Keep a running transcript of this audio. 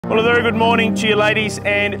Well, a very good morning to you, ladies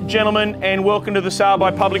and gentlemen, and welcome to the sale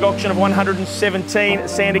by public auction of 117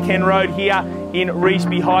 Sandakan Road here in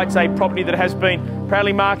Revesby Heights, a property that has been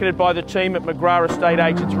proudly marketed by the team at McGrath Estate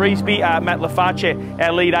Agents Revesby. Matt Laface,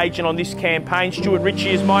 our lead agent on this campaign. Stuart Ritchie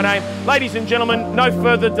is my name. Ladies and gentlemen, no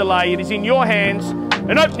further delay. It is in your hands.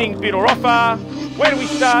 An opening bid or offer. Where do we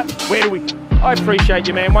start? Where do we... I appreciate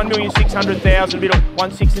you, man. 1,600,000 bid on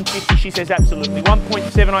 1,650. She says absolutely.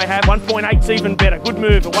 1.7 I have. 1.8's even better. Good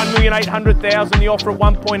move. At 1,800,000, the offer at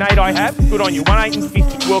 1.8 I have. Good on you.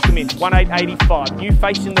 1,850. Welcome in. 1,885. New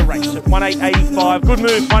face in the race at 1,885. Good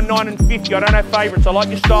move. 1,950. I don't have favourites. I like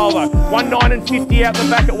your style though. 1,950 out the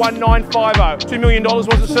back at 1,950. $2 million was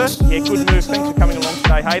it, sir? Yeah, good move. Thanks for coming along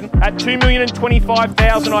today, Hayden. At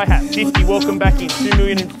 2,025,000 I have. 50. Welcome back in.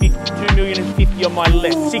 2,050. 2,050 on my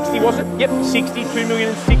left. 60 was it? Yep. 60,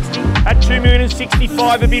 2,060. At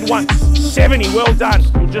 2,065 a bid once. 70, well done.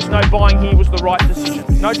 You'll just know buying here was the right decision.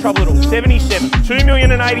 No trouble at all. 77,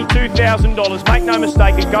 $2,082,000. Make no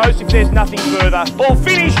mistake, it goes if there's nothing further. All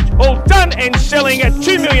finished, all done and selling at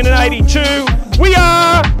 $2,082,000. We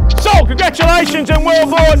are sold. Congratulations and well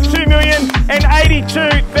bought.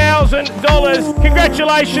 $2,082,000.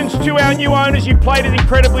 Congratulations to our new owners. You played it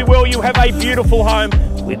incredibly well. You have a beautiful home.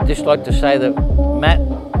 We'd just like to say that Matt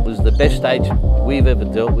was the best agent we've ever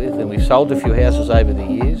dealt with, and we've sold a few houses over the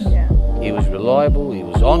years. Yeah. He was reliable, he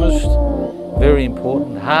was honest, very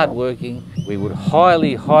important, hard-working. We would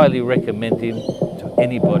highly, highly recommend him to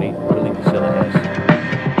anybody willing to sell a house.